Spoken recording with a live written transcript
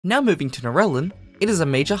Now moving to Narellan, it is a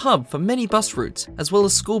major hub for many bus routes, as well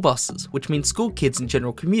as school buses, which means school kids and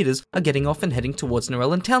general commuters are getting off and heading towards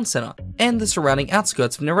Narellan town centre, and the surrounding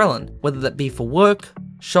outskirts of Narellan, whether that be for work,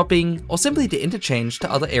 shopping, or simply to interchange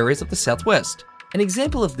to other areas of the southwest. An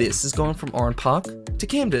example of this is going from Oran Park to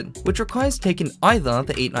Camden, which requires taking either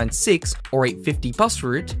the 896 or 850 bus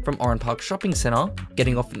route from Oran Park Shopping Centre,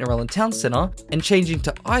 getting off at Narellan Town Centre, and changing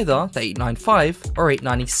to either the 895 or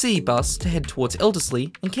 890C bus to head towards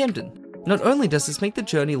Elderslie and Camden. Not only does this make the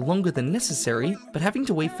journey longer than necessary, but having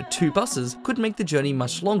to wait for two buses could make the journey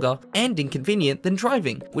much longer and inconvenient than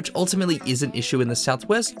driving, which ultimately is an issue in the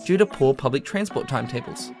southwest due to poor public transport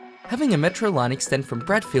timetables. Having a metro line extend from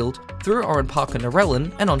Bradfield through Oran Park and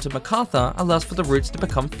Narellan and onto MacArthur allows for the routes to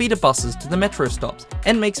become feeder buses to the metro stops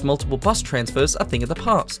and makes multiple bus transfers a thing of the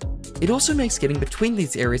past. It also makes getting between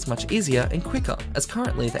these areas much easier and quicker, as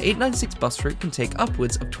currently the 896 bus route can take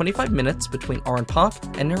upwards of 25 minutes between Oran Park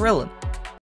and Narellan,